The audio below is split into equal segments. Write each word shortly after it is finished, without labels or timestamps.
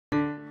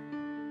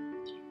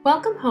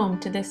Welcome home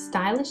to this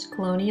stylish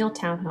colonial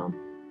townhome,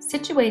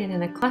 situated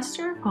in a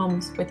cluster of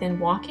homes within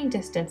walking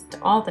distance to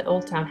all that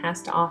Old Town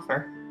has to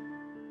offer.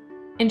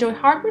 Enjoy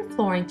hardwood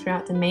flooring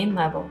throughout the main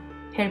level,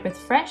 paired with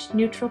fresh,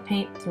 neutral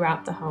paint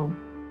throughout the home.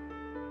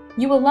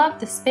 You will love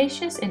the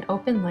spacious and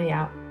open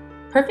layout,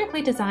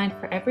 perfectly designed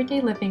for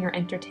everyday living or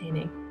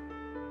entertaining.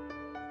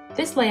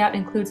 This layout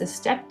includes a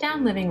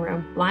step-down living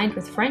room lined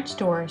with French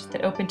doors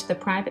that open to the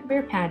private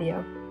rear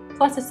patio,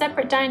 plus a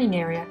separate dining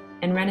area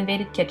and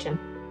renovated kitchen.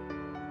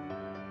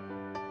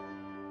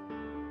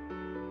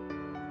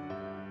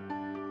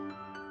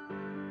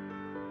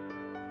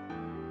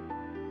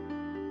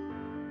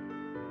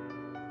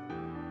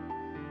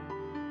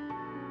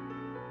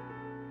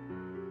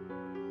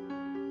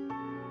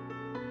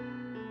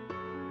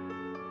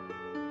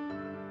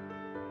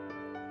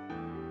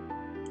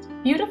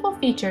 Beautiful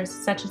features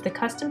such as the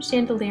custom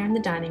chandelier in the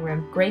dining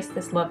room grace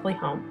this lovely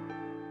home.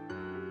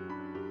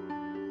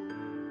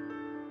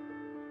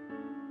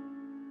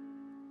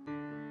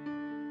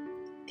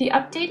 The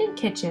updated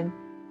kitchen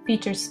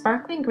features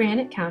sparkling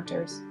granite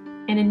counters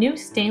and a new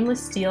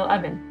stainless steel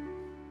oven.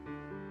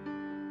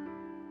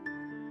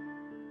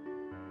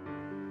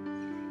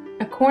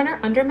 A corner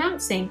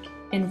undermount sink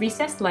and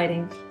recessed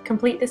lighting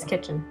complete this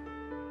kitchen.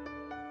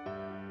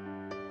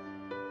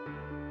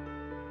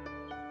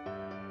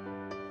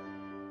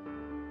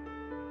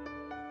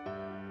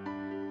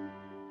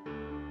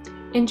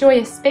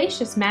 Enjoy a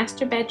spacious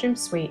master bedroom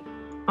suite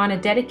on a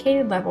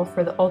dedicated level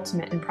for the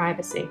ultimate in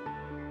privacy.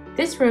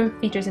 This room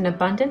features an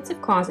abundance of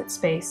closet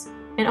space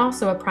and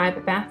also a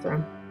private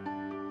bathroom.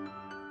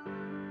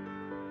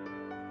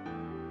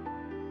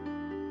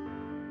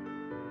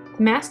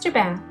 The master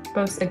bath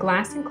boasts a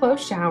glass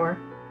enclosed shower,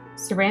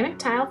 ceramic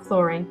tile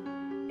flooring,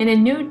 and a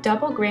new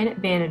double granite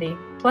vanity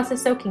plus a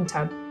soaking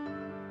tub.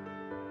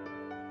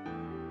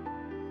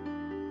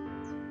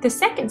 The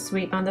second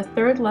suite on the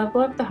third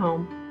level of the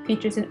home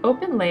features an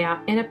open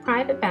layout and a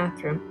private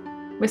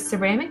bathroom with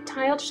ceramic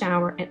tiled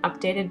shower and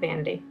updated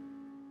vanity.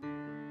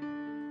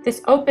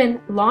 This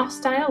open,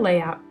 loft-style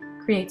layout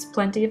creates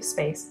plenty of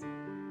space.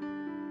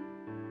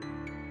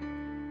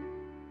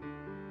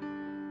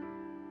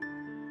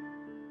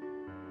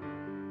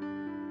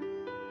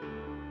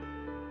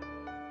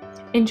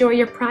 Enjoy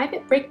your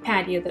private brick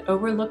patio that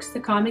overlooks the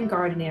common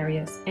garden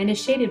areas and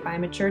is shaded by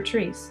mature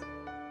trees.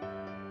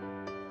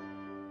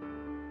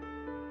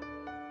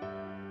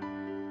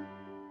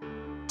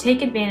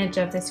 Take advantage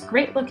of this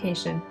great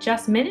location,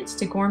 just minutes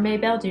to gourmet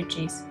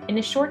Balducci's and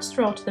a short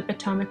stroll to the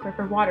Potomac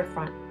River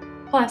waterfront,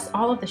 plus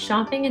all of the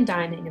shopping and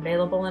dining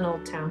available in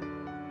Old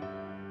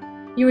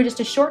Town. You are just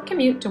a short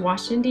commute to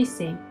Washington,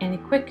 D.C. and a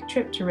quick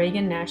trip to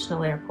Reagan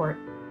National Airport.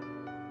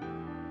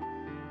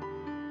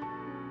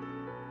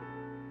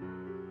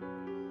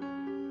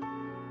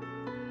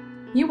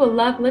 You will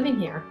love living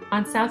here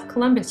on South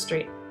Columbus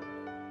Street.